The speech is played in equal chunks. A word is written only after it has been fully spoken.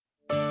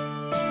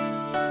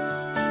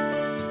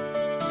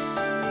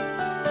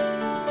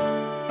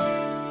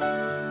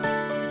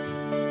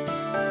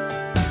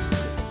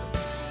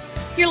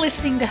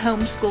listening to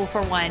Homeschool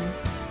for One.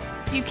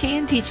 You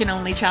can teach an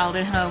only child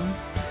at home.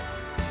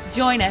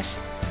 Join us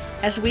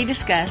as we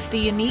discuss the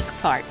unique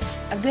parts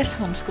of this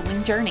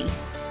homeschooling journey.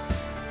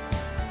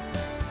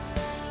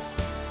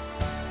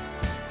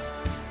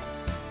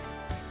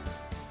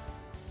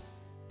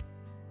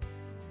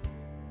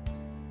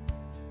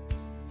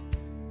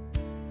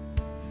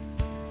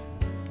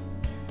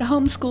 The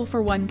Homeschool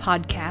for One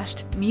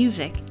podcast,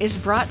 music, is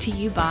brought to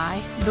you by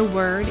The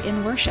Word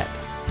in Worship.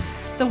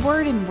 The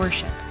Word in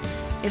Worship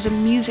is a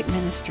music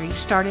ministry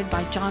started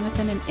by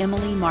Jonathan and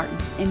Emily Martin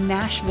in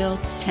Nashville,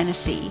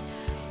 Tennessee,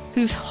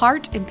 whose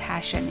heart and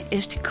passion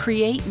is to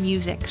create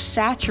music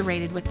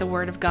saturated with the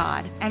Word of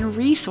God and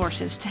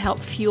resources to help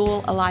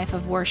fuel a life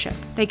of worship.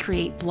 They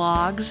create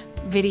blogs,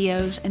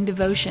 videos, and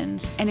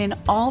devotions, and in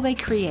all they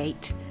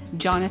create,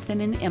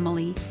 Jonathan and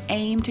Emily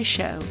aim to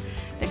show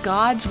that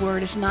God's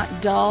Word is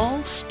not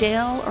dull,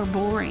 stale, or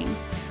boring,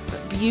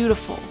 but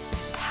beautiful,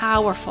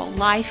 powerful,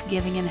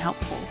 life-giving, and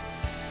helpful.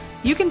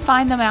 You can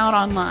find them out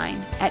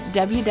online at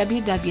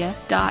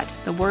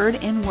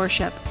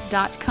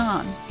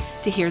www.thewordinworship.com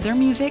to hear their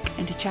music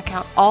and to check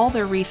out all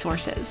their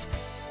resources.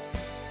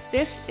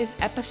 This is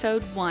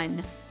episode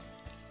 1.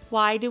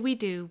 Why do we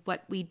do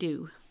what we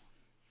do?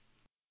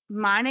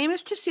 My name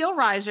is Cecile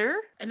Reiser.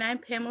 And I'm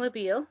Pamela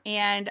Beal.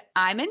 And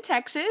I'm in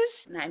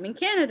Texas. And I'm in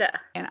Canada.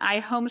 And I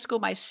homeschool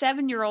my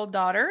 7-year-old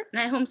daughter.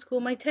 And I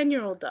homeschool my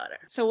 10-year-old daughter.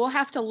 So we'll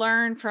have to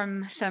learn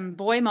from some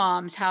boy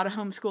moms how to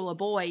homeschool a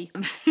boy.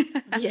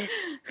 Yes.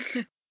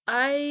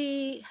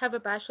 I have a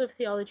Bachelor of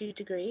Theology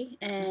degree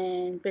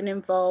and been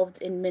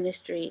involved in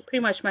ministry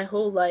pretty much my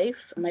whole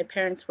life. My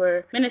parents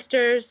were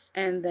ministers,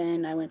 and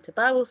then I went to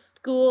Bible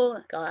school,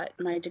 got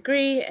my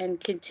degree, and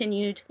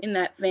continued in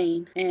that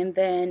vein. And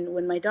then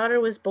when my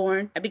daughter was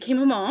born, I became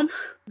a mom,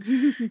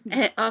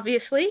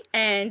 obviously.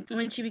 And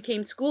when she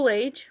became school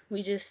age,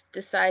 we just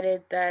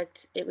decided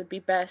that it would be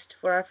best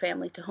for our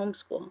family to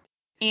homeschool.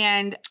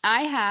 And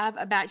I have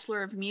a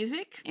Bachelor of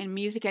Music in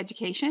Music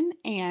Education,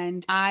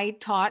 and I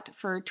taught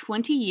for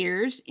 20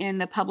 years in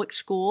the public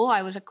school.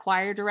 I was a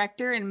choir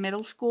director in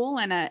middle school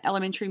and an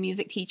elementary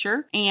music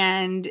teacher.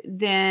 And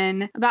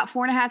then about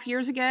 4.5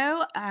 years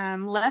ago,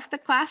 left the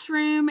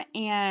classroom,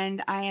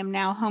 and I am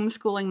now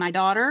homeschooling my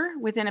daughter.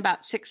 Within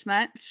about 6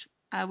 months,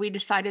 we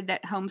decided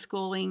that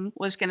homeschooling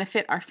was going to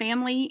fit our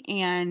family,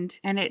 and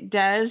it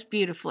does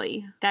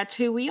beautifully. That's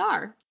who we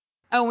are.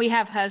 Oh, we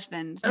have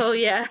husbands. Oh,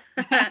 yeah,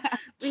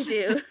 we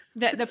do.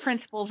 The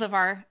principals of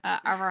our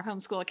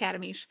homeschool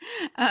academies.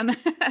 And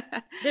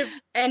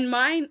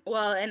mine,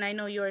 well, and I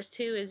know yours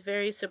too, is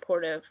very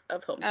supportive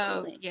of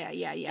homeschooling. Oh,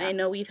 yeah. And I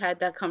know we've had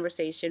that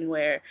conversation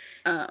where,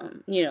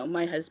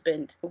 my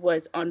husband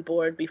was on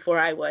board before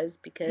I was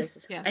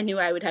because I knew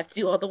I would have to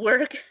do all the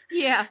work.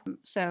 Yeah.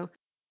 So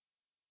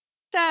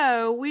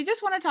we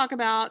just want to talk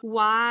about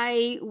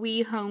why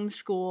we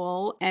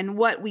homeschool and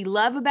what we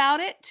love about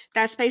it.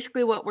 That's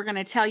basically what we're going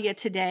to tell you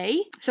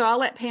today. So I'll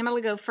let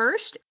Pamela go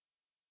first.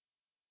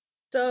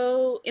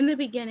 So in the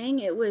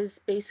beginning, it was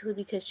basically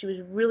because she was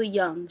really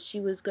young.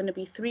 She was going to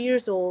be 3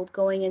 years old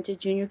going into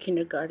junior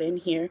kindergarten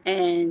here.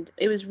 And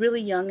it was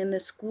really young, and the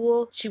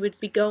school she would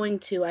be going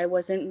to, I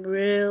wasn't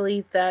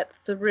really that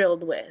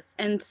thrilled with.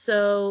 And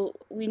so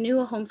we knew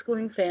a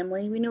homeschooling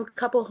family. We knew a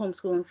couple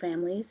homeschooling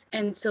families.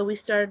 And so we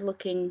started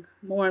looking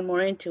more and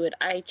more into it.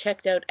 I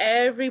checked out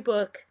every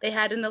book they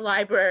had in the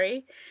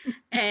library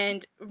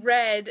and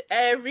read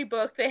every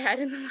book they had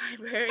in the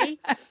library.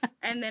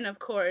 And then, of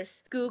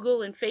course,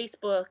 Google and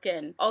Facebook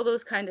and all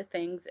those kind of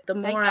things.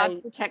 Thank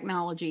God for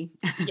technology.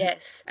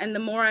 Yes. And the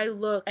more I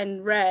looked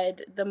and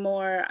read, the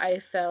more I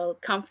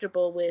felt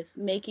comfortable with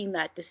making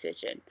that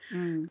decision.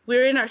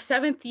 We're in our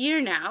 7th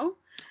year now. Wow.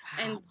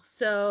 And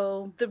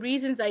so the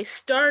reasons I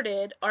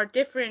started are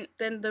different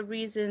than the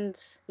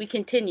reasons we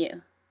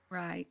continue.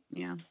 Right.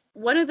 Yeah.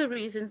 One of the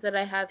reasons that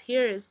I have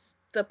here is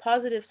the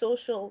positive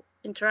social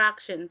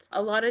interactions.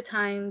 A lot of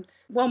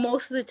times, well,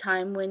 most of the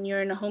time when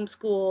you're in a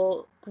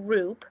homeschool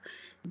group,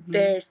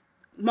 there's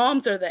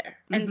moms are there.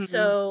 And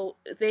so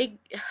they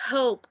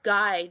help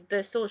guide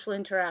the social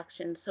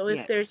interactions. So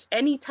if there's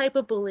any type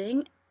of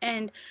bullying,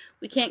 and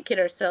we can't kid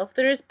ourselves,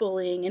 there is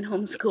bullying in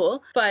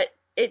homeschool, but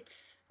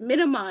it's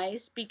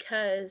minimized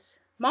because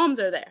moms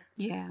are there.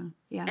 Yeah.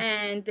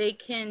 And they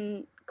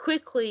can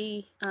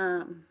quickly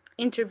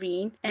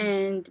intervene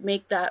and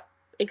make that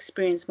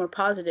experience more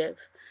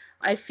positive.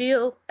 I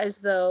feel as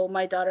though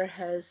my daughter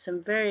has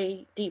some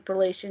very deep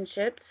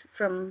relationships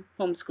from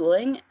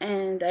homeschooling,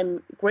 and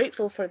I'm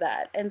grateful for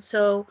that. And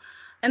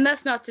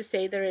that's not to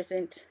say there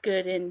isn't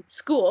good in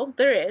school.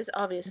 There is,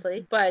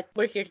 obviously, but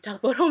we're here to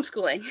talk about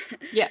homeschooling.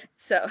 Yeah.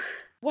 So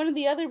One of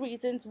the other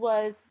reasons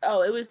was,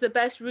 it was the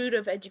best route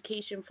of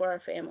education for our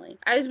family.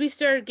 As we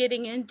started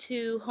getting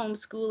into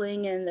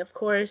homeschooling and, of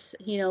course,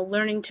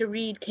 learning to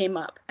read came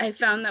up, I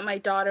found that my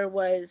daughter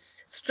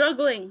was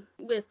struggling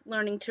with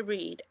learning to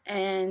read,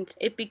 and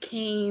it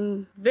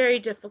became very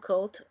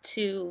difficult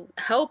to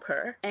help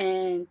her.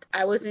 And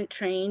I wasn't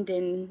trained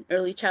in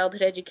early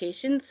childhood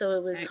education, so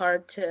it was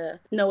hard to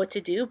know what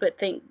to do, but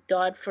thank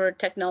God for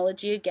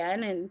technology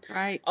again and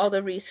all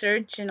the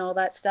research and all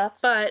that stuff.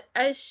 But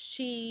as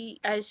she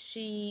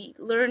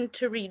learned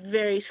to read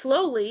very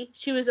slowly,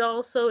 she was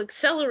also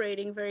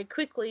accelerating very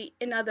quickly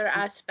in other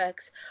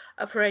aspects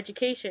of her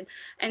education.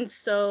 And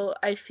so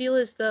I feel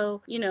as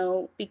though,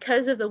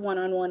 because of the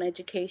one-on-one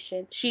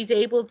education, she's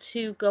able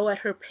to go at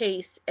her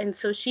pace. And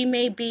so she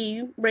may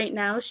be, right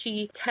now,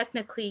 she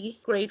technically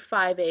grade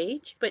 5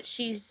 age, but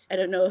she's, I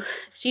don't know if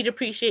she'd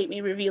appreciate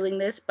me revealing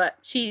this, but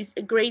she's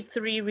a grade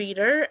 3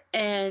 reader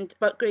and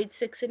about grade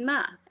 6 in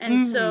math.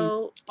 And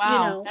so,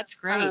 that's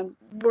great.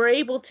 We're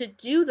able to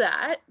do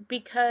that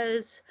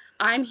because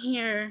I'm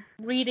here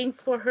reading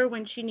for her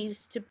when she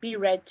needs to be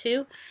read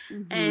to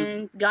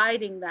and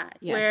guiding that.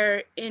 Yes.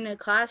 Where in a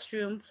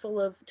classroom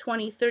full of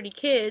 20, 30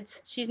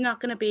 kids, she's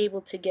not going to be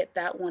able to get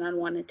that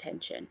one-on-one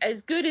attention.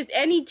 As good as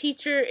any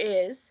teacher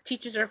is,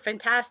 teachers are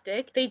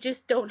fantastic, they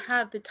just don't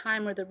have the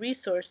time or the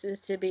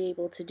resources to be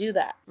able to do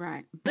that.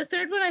 Right. The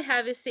third one I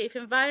have is safe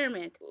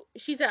environment.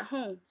 She's at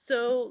home.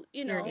 So,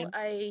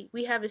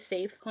 we have a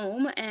safe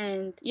home,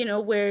 and,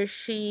 where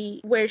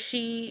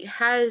she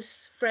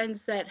has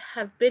friends that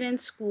have been in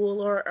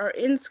school or are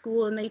in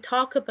school, and they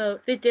talk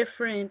about the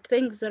different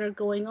things that are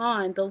going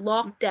on, the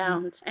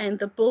lockdowns and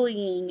the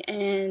bullying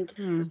and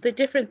the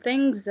different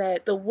things,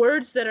 that the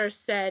words that are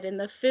said and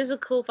the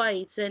physical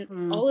fights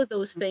and all of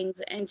those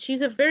things. And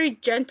she's a very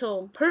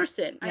gentle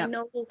person. I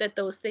know that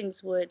those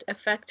things would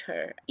affect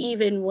her,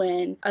 even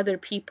when other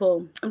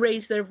people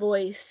raise their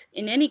voice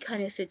in any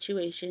kind of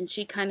situation.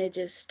 She kind of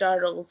just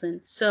startles. And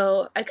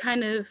so I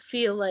kind of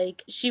feel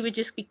like she would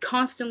just be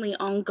constantly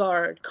on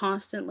guard,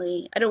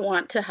 constantly. I don't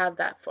want to have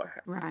that for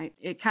her. Right.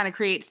 It kind of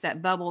creates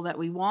that bubble that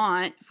we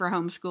want for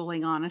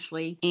homeschooling,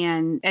 honestly,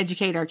 and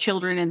educate our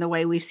children in the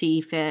way we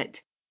see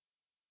fit.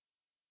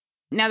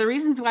 Now, the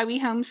reasons why we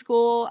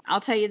homeschool,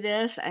 I'll tell you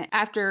this,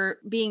 after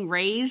being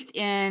raised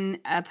in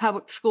a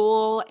public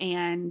school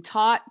and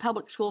taught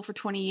public school for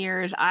 20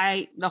 years,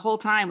 the whole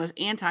time was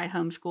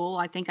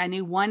anti-homeschool. I think I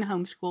knew one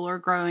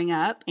homeschooler growing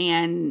up,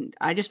 and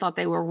I just thought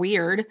they were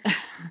weird,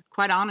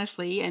 quite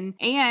honestly. And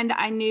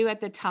I knew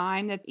at the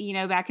time that,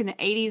 back in the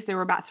 80s, there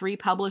were about 3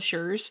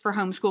 publishers for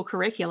homeschool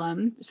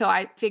curriculum. So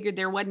I figured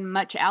there wasn't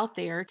much out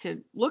there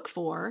to look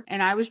for.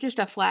 And I was just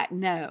a flat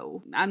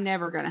no. I'm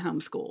never going to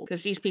homeschool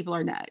because these people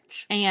are nuts.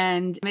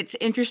 And it's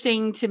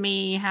interesting to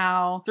me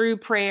how through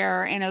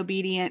prayer and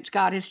obedience,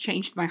 God has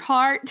changed my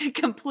heart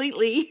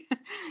completely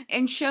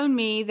and shown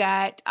me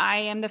that I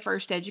am the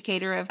first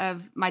educator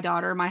of my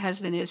daughter. My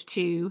husband is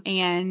too.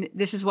 And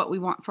this is what we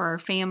want for our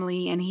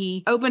family. And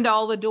he opened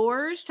all the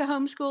doors to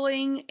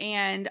homeschooling,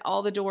 and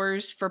all the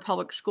doors for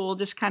public school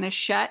just kind of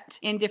shut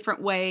in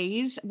different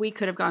ways. We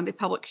could have gone to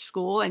public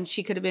school and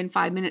she could have been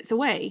 5 minutes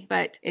away,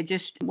 but it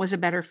just was a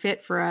better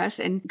fit for us.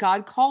 And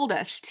God called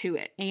us to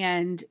it.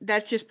 And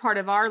that's just part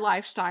of our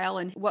lifestyle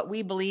and what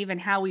we believe and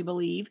how we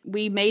believe.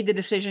 We made the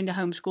decision to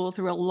homeschool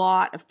through a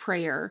lot of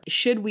prayer.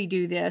 Should we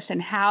do this,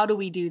 and how do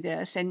we do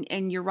this?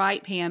 And you're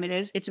right, Pam,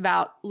 it's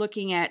about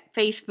looking at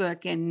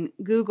Facebook and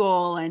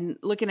Google and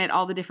looking at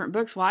all the different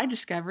books. Well, I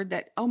discovered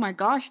that, oh my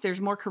gosh, there's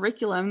more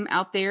curriculum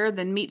out there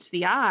than meets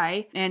the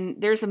eye, and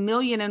there's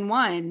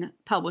 1,000,001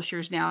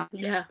 publishers now.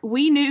 Yeah.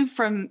 We knew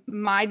from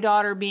my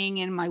daughter being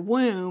in my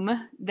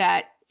womb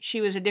that she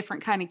was a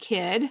different kind of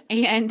kid,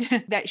 and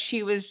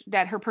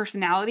that her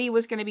personality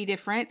was going to be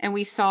different. And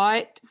we saw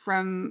it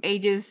from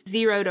ages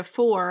 0 to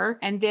 4.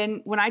 And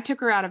then when I took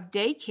her out of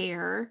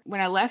daycare,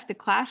 when I left the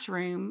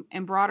classroom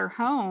and brought her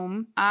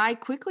home, I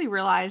quickly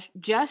realized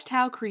just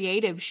how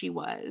creative she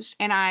was.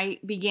 And I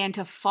began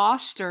to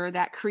foster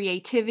that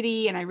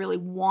creativity, and I really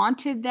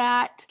wanted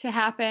that to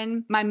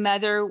happen. My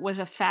mother was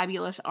a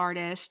fabulous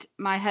artist.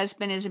 My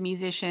husband is a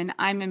musician.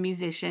 I'm a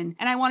musician.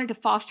 And I wanted to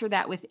foster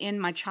that within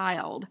my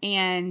child.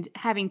 And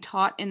having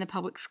taught in the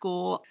public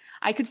school,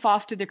 I could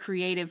foster the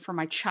creative for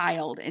my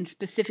child and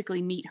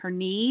specifically meet her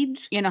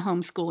needs in a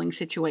homeschooling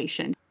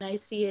situation. I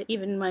see it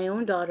even in my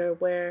own daughter,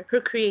 where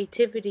her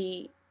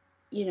creativity,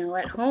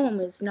 at home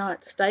is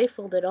not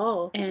stifled at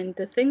all. And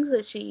the things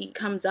that she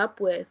comes up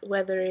with,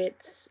 whether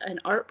it's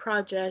an art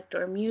project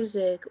or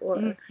music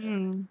or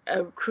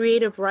a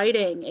creative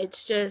writing,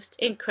 it's just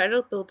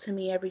incredible to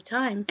me every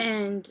time.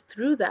 And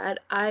through that,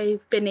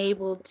 I've been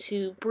able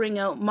to bring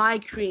out my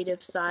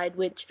creative side,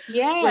 which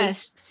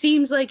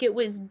seems like it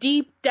was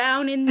deep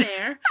down in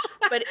there,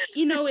 but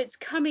it's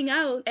coming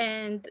out,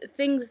 and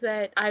things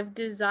that I've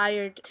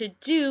desired to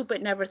do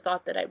but never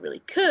thought that I really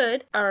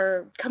could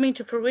are coming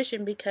to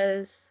fruition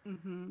because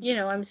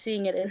I'm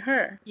seeing it in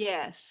her.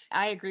 Yes,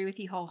 I agree with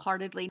you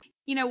wholeheartedly.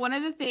 One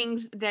of the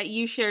things that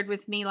you shared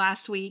with me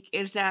last week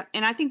is that,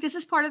 and I think this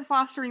is part of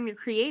fostering the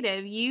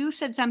creative, you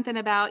said something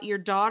about your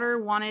daughter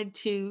wanted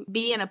to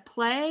be in a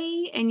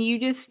play and you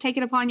just take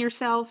it upon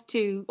yourself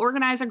to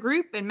organize a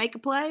group and make a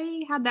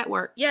play. How'd that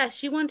work? Yeah,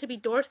 she wanted to be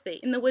Dorothy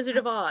in The Wizard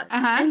of Oz.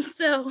 Uh-huh. And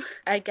so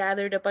I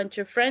gathered a bunch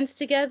of friends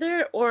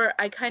together, or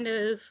I kind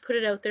of put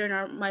it out there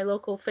in my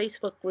local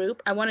Facebook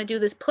group. I want to do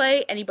this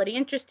play. Anybody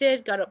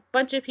interested? Got a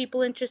bunch of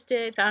people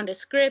interested. Found a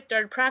script,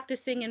 started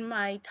practicing in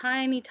my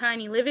tiny,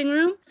 tiny living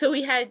room. So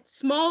we had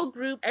small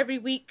group every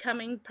week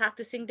coming,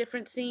 practicing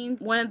different scenes.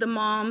 One of the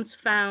moms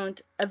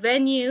found a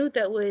venue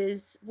that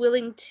was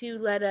willing to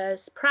let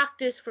us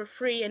practice for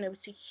free, and it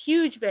was a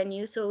huge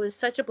venue, so it was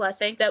such a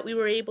blessing that we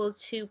were able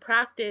to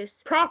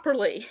practice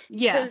properly.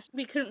 Yeah. Because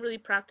we couldn't really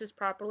practice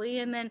properly.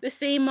 And then the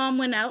same mom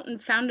went out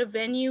and found a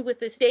venue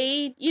with a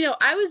stage.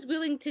 I was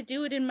willing to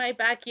do it in my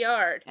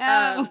backyard.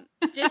 Oh.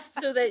 Just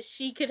so that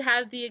she could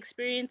have the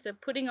experience of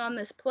putting on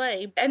this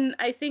play. And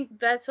I think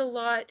that's a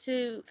lot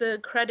to the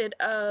credit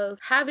of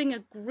having a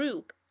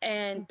group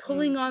and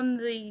pulling on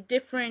the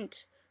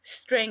different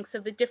strengths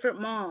of the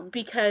different moms,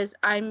 because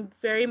I'm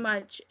very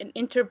much an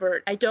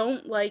introvert. I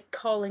don't like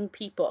calling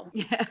people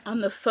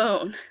on the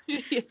phone.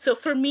 So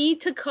for me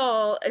to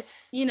call a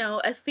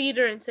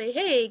theater and say,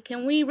 hey,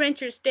 can we rent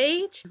your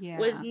stage,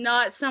 was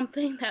not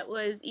something that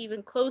was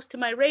even close to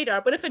my radar.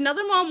 But if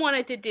another mom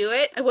wanted to do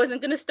it, I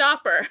wasn't going to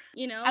stop her.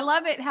 I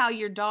love it how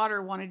your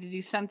daughter wanted to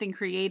do something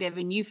creative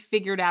and you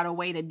figured out a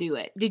way to do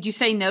it. Did you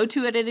say no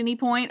to it at any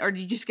point, or did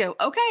you just go,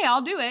 okay,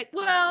 I'll do it?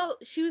 Well,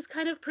 she was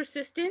kind of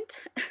persistent.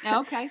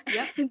 Okay.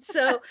 Yep. And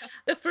so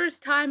the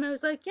first time I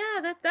was like,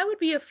 yeah, that would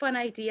be a fun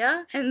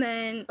idea. And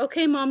then,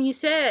 okay, Mom, you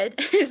said.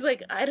 It's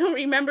like, I don't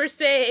remember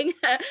saying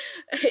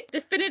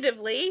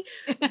definitively,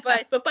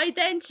 but by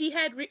then she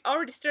had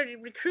already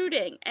started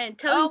recruiting and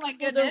telling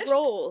people their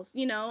roles.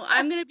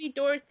 I'm going to be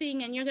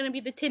Dorothy and you're going to be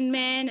the Tin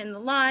Man and the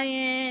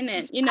Lion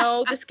and,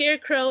 the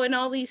Scarecrow and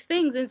all these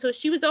things. And so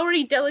she was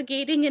already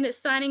delegating and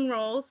assigning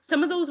roles.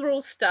 Some of those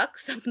roles stuck,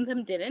 some of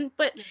them didn't.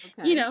 But,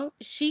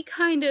 she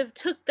kind of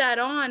took that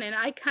on, and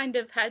I kind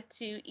of had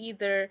to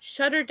either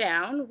shut her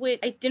down, which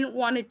I didn't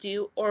want to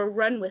do, or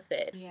run with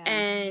it. Yeah.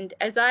 And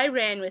as I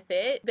ran with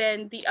it,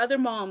 then the other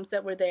moms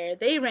that were there,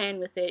 they ran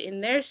with it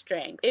in their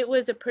strength. It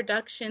was a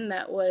production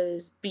that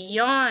was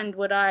beyond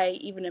what I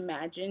even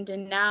imagined.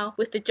 And now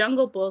with the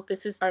Jungle Book,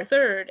 this is our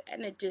third,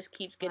 and it just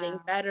keeps getting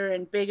better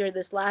and bigger.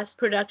 This last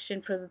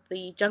production for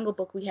the Jungle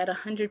Book, we had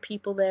 100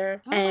 people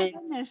there. Oh, my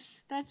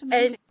goodness. That's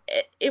amazing.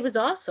 And it was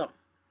awesome.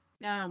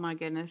 Oh my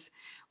goodness.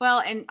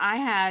 Well, and I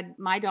had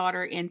my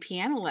daughter in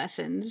piano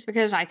lessons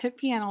because I took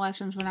piano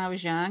lessons when I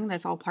was young.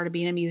 That's all part of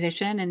being a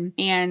musician.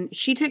 And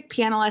she took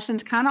piano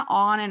lessons kind of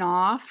on and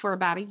off for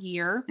about a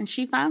year. And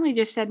she finally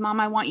just said, Mom,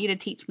 I want you to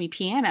teach me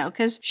piano,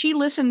 because she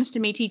listens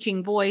to me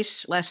teaching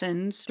voice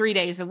lessons 3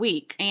 days a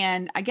week.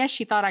 And I guess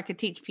she thought I could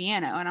teach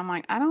piano. And I'm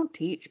like, I don't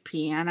teach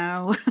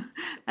piano.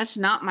 That's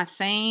not my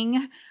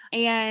thing.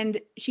 And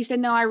she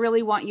said, no, I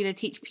really want you to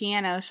teach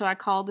piano. So I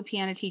called the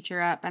piano teacher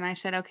up and I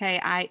said,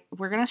 okay,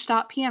 we're going to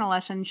stop piano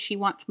lessons. She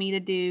wants me to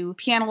do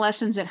piano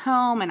lessons at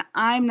home and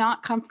I'm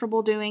not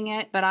comfortable doing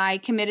it, but I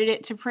committed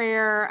it to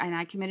prayer and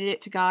I committed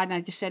it to God. And I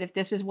just said, if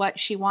this is what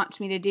she wants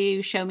me to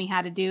do, show me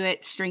how to do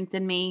it,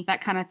 strengthen me, that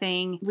kind of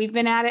thing. We've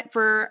been at it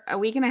for a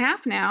week and a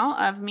half now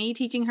of me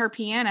teaching her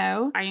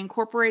piano. I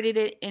incorporated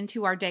it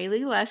into our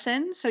daily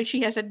lessons. So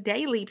she has a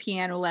daily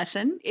piano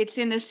lesson. It's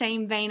in the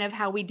same vein of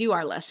how we do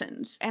our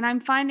lessons. And I'm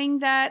finding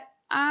that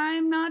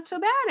I'm not so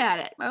bad at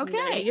it.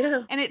 Okay.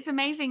 Yeah. And it's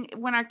amazing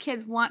when our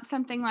kids want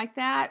something like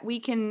that,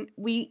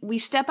 we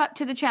step up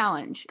to the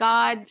challenge.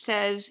 God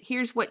says,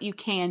 here's what you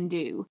can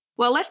do.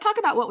 Well, let's talk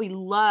about what we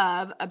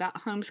love about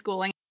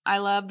homeschooling. I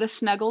love the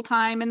snuggle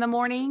time in the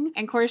morning.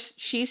 And of course,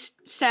 she's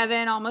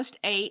 7, almost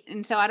 8.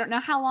 And so I don't know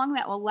how long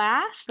that will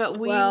last, but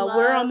we're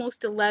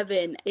almost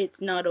 11.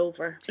 It's not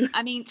over.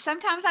 I mean,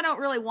 sometimes I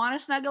don't really want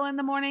to snuggle in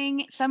the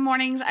morning. Some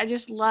mornings I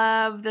just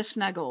love the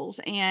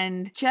snuggles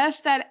and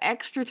just that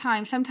extra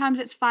time. Sometimes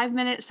it's 5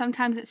 minutes,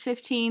 sometimes it's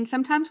 15.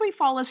 Sometimes we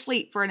fall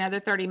asleep for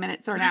another 30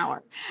 minutes or an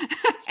hour.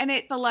 And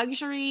it's the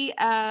luxury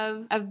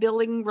of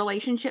building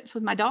relationships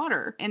with my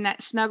daughter. And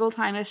that snuggle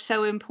time is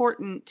so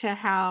important to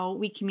how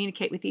we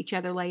communicate with each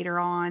other later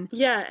on.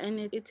 Yeah,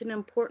 and it's an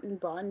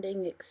important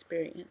bonding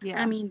experience.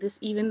 Yeah. I mean,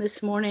 even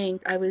this morning,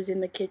 I was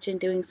in the kitchen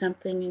doing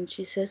something, and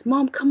she says,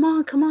 Mom, come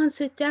on,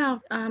 sit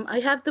down.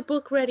 I have the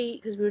book ready,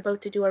 because we were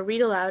about to do our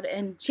read aloud,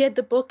 and she had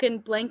the book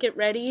and blanket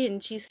ready,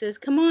 and she says,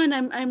 come on,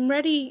 I'm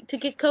ready to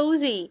get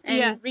cozy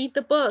and read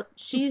the book.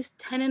 She's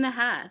 10 and a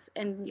half,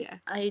 and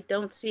I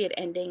don't see it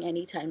ending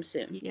anytime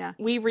soon. Yeah,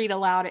 we read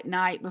aloud at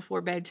night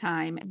before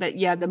bedtime, but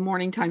the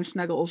morning time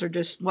snuggles are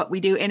just what we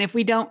do. And if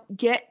we don't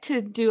get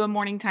to do a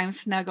morning morning time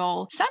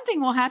snuggle,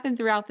 something will happen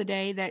throughout the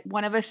day that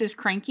one of us is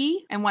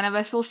cranky and one of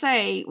us will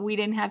say, we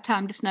didn't have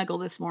time to snuggle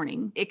this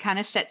morning. It kind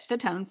of sets the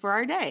tone for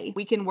our day.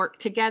 We can work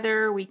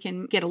together. We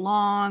can get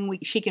along.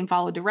 She can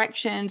follow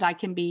directions. I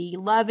can be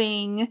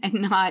loving and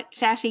not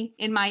sassy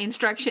in my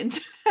instructions.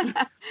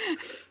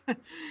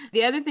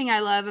 The other thing I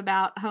love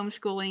about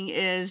homeschooling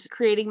is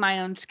creating my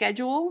own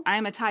schedule.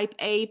 I'm a type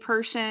A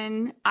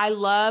person. I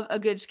love a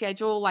good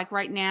schedule. Like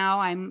right now,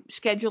 I'm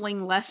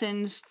scheduling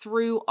lessons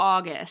through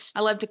August.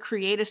 I love to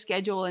create a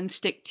schedule and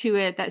stick to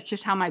it. That's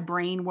just how my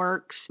brain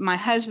works. My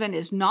husband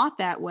is not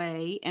that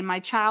way, and my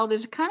child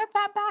is kind of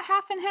about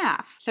half and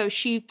half. So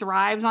she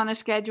thrives on a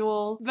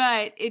schedule,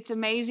 but it's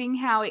amazing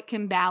how it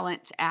can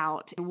balance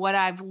out. What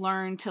I've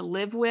learned to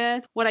live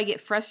with, what I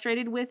get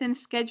frustrated with in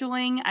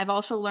scheduling, I've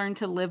also learned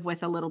to live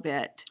with a little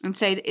bit and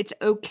say it's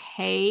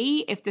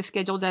okay if the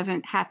schedule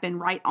doesn't happen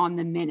right on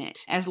the minute,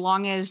 as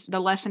long as the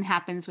lesson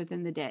happens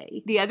within the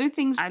day. The other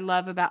things I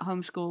love about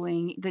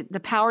homeschooling, the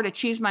power to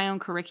choose my own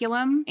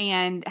curriculum,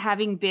 and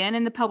having been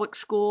in the public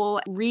school,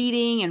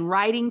 reading and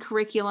writing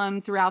curriculum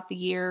throughout the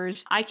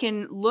years, I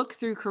can look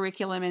through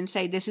curriculum and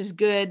say, this is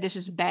good, this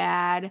is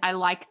bad. I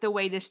like the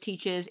way this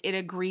teaches. It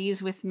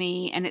agrees with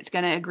me and it's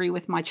going to agree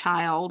with my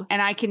child.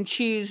 And I can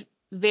choose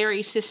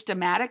very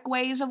systematic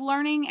ways of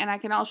learning, and I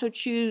can also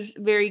choose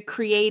very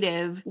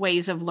creative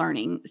ways of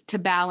learning to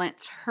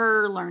balance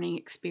her learning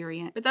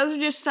experience. But those are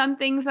just some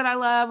things that I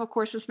love. Of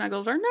course, the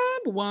snuggles are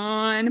number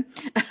one,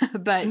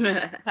 but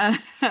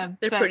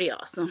they're pretty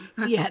awesome.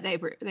 Yeah, they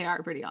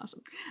are pretty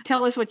awesome.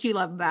 Tell us what you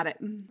love about it.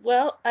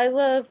 Well, I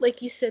love,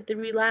 like you said, the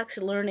relaxed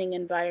learning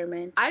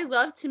environment. I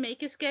love to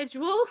make a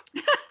schedule.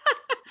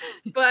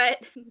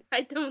 But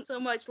I don't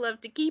so much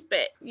love to keep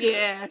it.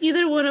 Yeah.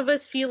 Either one of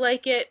us feel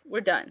like it,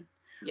 we're done.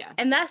 Yeah.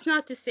 And that's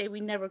not to say we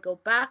never go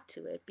back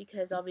to it,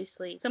 because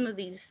obviously some of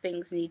these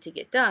things need to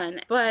get done.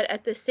 But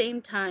at the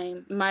same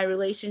time, my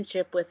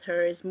relationship with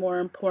her is more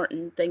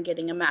important than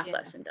getting a math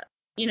lesson done.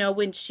 You know,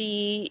 when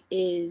she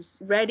is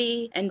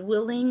ready and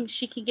willing,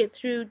 she can get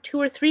through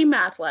 2 or 3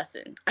 math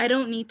lessons. I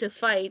don't need to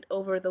fight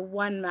over the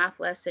one math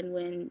lesson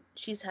when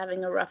she's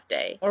having a rough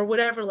day, or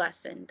whatever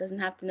lesson. It doesn't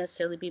have to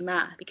necessarily be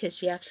math, because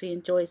she actually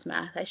enjoys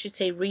math. I should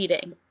say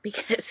reading,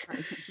 because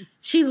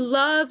she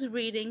loves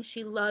reading.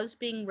 She loves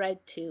being read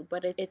to,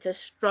 but it's a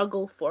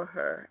struggle for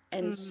her.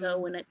 And so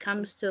when it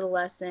comes to the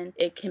lesson,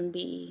 it can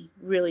be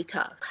really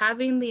tough.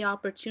 Having the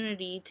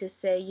opportunity to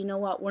say, you know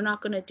what, we're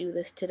not going to do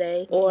this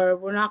today, or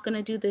we're not going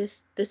to do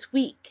this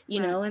week, you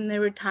know. And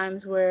there were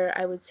times where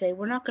I would say,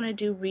 we're not going to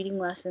do reading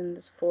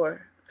lessons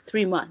for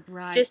 3 months,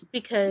 just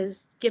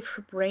because, give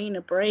her brain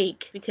a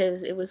break,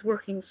 because it was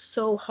working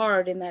so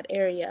hard in that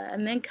area.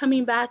 And then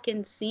coming back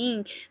and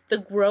seeing the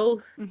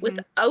growth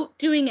without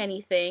doing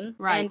anything,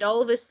 and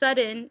all of a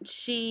sudden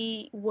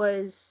she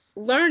was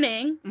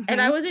learning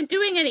and I wasn't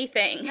doing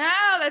anything.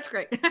 No, that's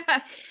great.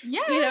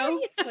 Yeah. You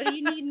know, what do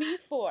you need me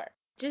for?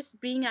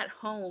 Just being at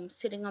home,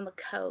 sitting on the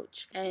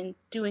couch and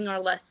doing our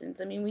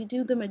lessons. I mean, we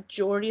do the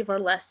majority of our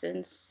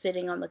lessons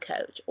sitting on the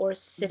couch or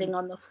sitting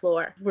on the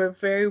floor. We're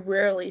very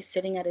rarely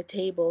sitting at a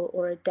table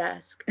or a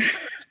desk.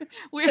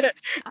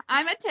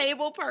 I'm a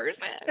table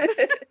person.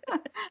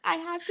 I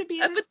have to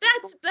be. But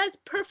that's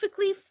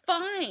perfectly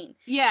fine.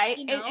 Yeah,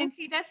 you know? and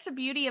see, that's the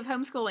beauty of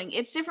homeschooling.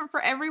 It's different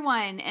for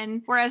everyone.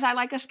 And whereas I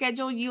like a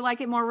schedule, you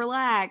like it more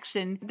relaxed.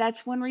 And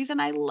that's one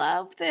reason I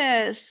love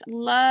this.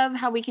 Love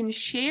how we can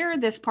share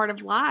this part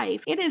of life.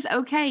 It is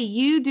okay.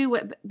 You do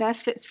what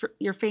best fits for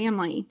your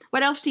family.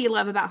 What else do you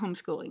love about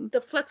homeschooling?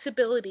 The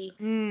flexibility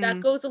that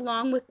goes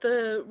along with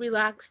the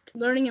relaxed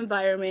learning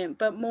environment,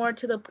 but more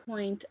to the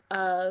point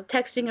of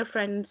texting a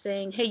friend and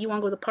saying, hey, you want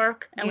to go to the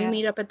park? And we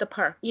meet up at the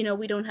park. You know,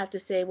 we don't have to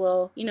say,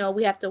 well, you know,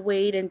 we have to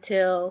wait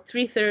until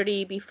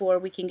 3:30 before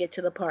we can get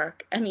to the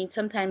park. I mean,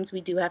 sometimes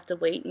we do have to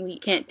wait and we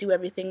can't do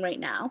everything right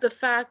now. The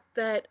fact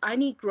that I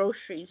need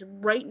groceries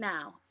right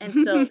now, and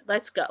so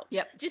let's go.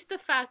 Yep. Just the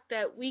fact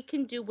that we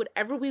can do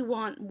whatever we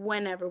want,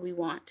 whenever we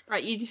want.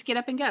 Right. You just get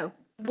up and go.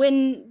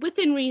 When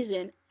within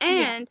reason.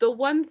 And the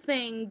one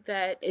thing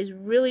that is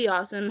really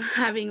awesome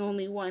having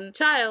only one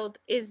child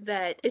is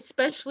that,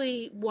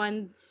 especially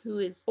one who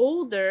is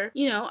older,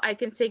 you know, I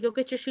can say, go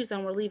get your shoes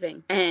on, we're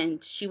leaving.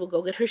 And she will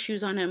go get her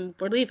shoes on and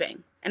we're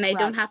leaving. And I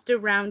don't have to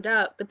round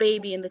up the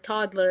baby and the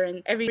toddler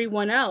and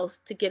everyone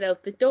else to get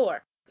out the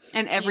door.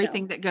 And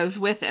everything that goes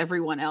with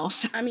everyone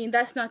else. I mean,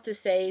 that's not to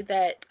say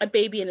that a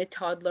baby and a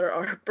toddler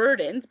are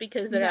burdens,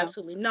 because they're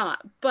absolutely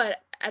not. But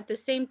at the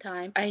same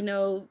time, I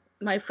know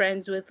my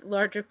friends with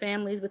larger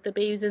families with the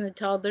babies and the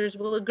toddlers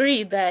will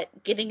agree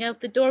that getting out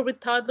the door with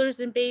toddlers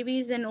and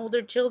babies and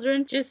older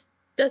children just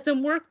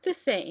doesn't work the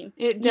same.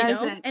 It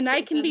doesn't. You know? And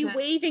I can be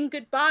waving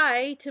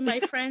goodbye to my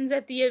friends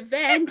at the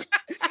event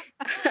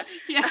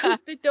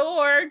out the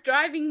door,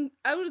 driving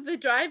out of the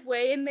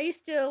driveway, and they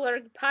still are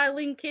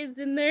piling kids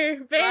in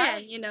their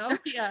van, you know?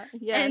 Yeah.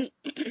 Yes.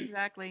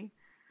 Exactly.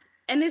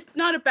 And it's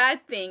not a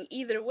bad thing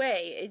either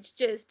way. It's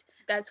just,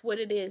 that's what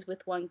it is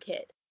with one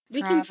kid.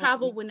 We can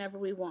travel whenever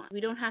we want.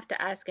 We don't have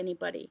to ask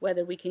anybody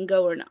whether we can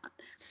go or not.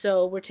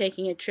 So we're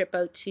taking a trip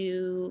out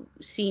to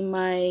see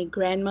my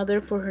grandmother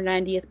for her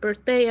 90th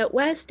birthday out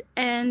west,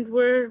 and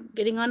we're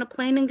getting on a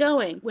plane and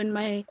going. When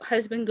my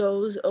husband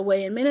goes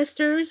away and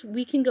ministers,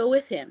 we can go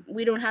with him.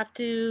 We don't have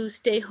to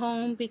stay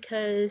home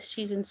because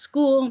she's in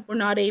school. We're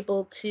not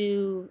able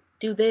to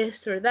do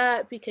this or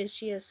that because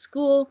she has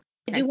school.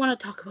 I do want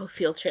to talk about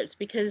field trips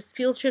because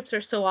field trips are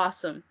so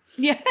awesome.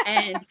 Yeah.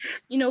 And,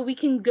 we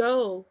can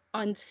go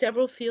on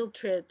several field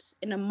trips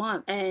in a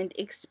month and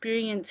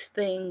experience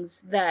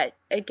things that,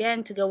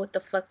 again, to go with the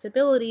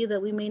flexibility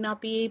that we may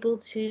not be able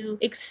to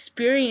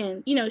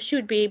experience. She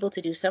would be able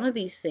to do some of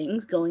these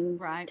things going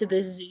to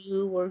the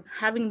zoo or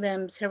having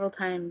them several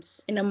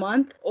times in a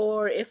month.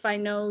 Or if I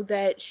know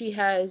that she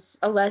has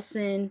a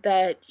lesson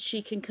that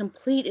she can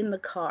complete in the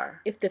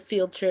car, if the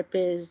field trip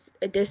is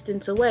a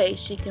distance away,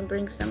 she can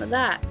bring some of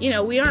that.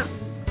 We aren't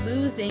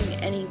losing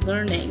any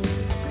learning.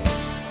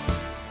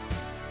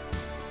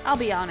 I'll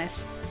be honest,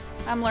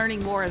 I'm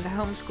learning more as a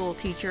homeschool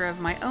teacher of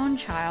my own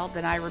child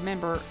than I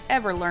remember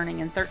ever learning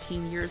in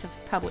 13 years of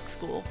public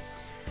school.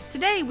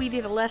 Today we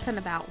did a lesson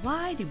about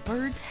why do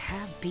birds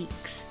have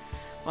beaks.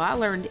 Well, I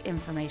learned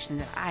information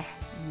that I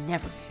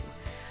never knew.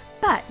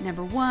 But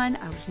number one,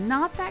 I was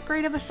not that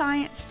great of a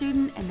science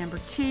student, and number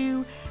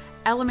two,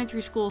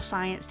 elementary school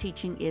science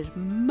teaching is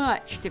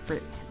much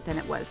different than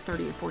it was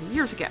 30 or 40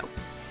 years ago.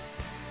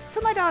 So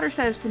my daughter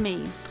says to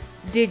me,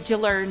 "Did you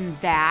learn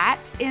that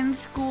in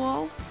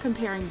school?"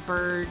 Comparing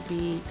bird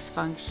beaks,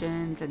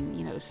 functions,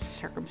 and,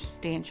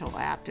 circumstantial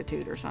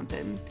aptitude or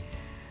something.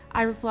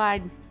 I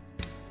replied,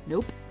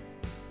 "Nope."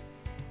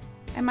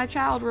 And my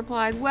child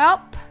replied,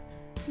 "Well,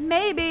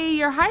 maybe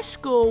your high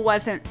school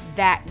wasn't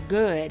that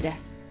good."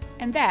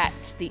 And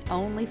that's the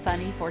only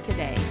funny for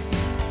today.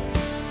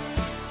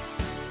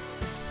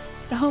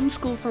 The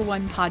Homeschool for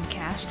One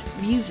podcast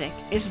music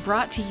is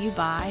brought to you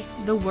by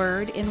The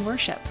Word in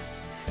Worship.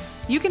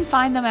 You can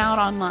find them out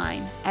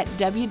online at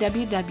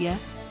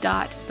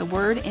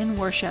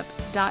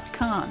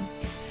www.thewordinworship.com.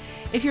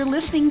 If you're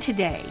listening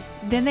today,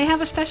 then they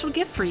have a special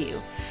gift for you.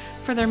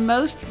 For their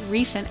most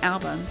recent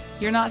album,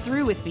 You're Not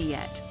Through With Me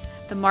Yet,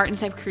 the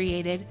Martins have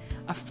created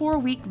a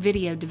 4-week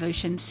video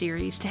devotion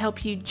series to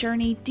help you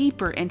journey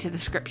deeper into the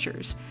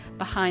scriptures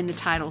behind the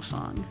title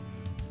song.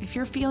 If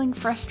you're feeling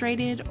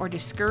frustrated or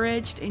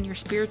discouraged in your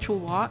spiritual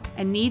walk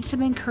and need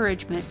some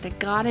encouragement that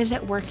God is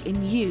at work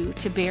in you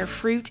to bear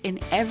fruit in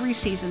every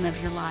season of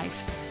your life,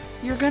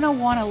 you're going to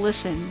want to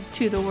listen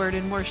to The Word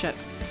in Worship.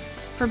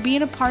 For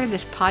being a part of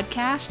this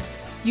podcast,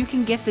 you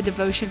can get the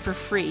devotion for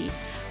free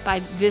by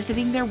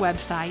visiting their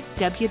website,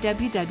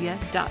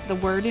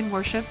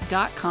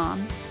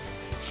 www.thewordinworship.com.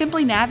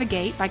 Simply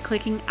navigate by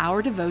clicking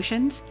Our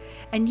Devotions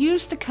and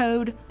use the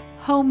code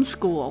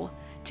HOMESCHOOL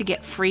to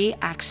get free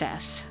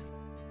access.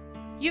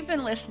 You've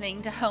been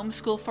listening to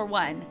Homeschool for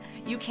One.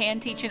 You can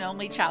teach an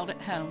only child at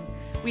home.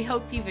 We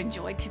hope you've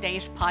enjoyed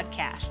today's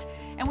podcast,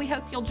 and we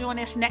hope you'll join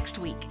us next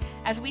week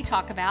as we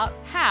talk about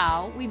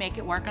how we make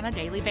it work on a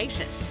daily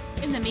basis.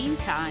 In the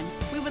meantime,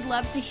 we would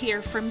love to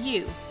hear from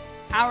you,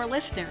 our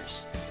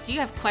listeners. Do you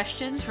have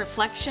questions,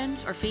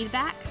 reflections, or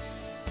feedback?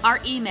 Our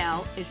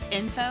email is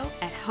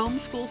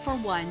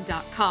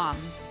info@homeschoolforone.com.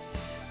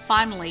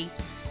 Finally,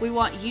 we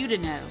want you to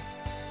know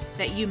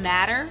that you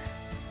matter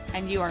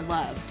and you are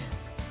loved.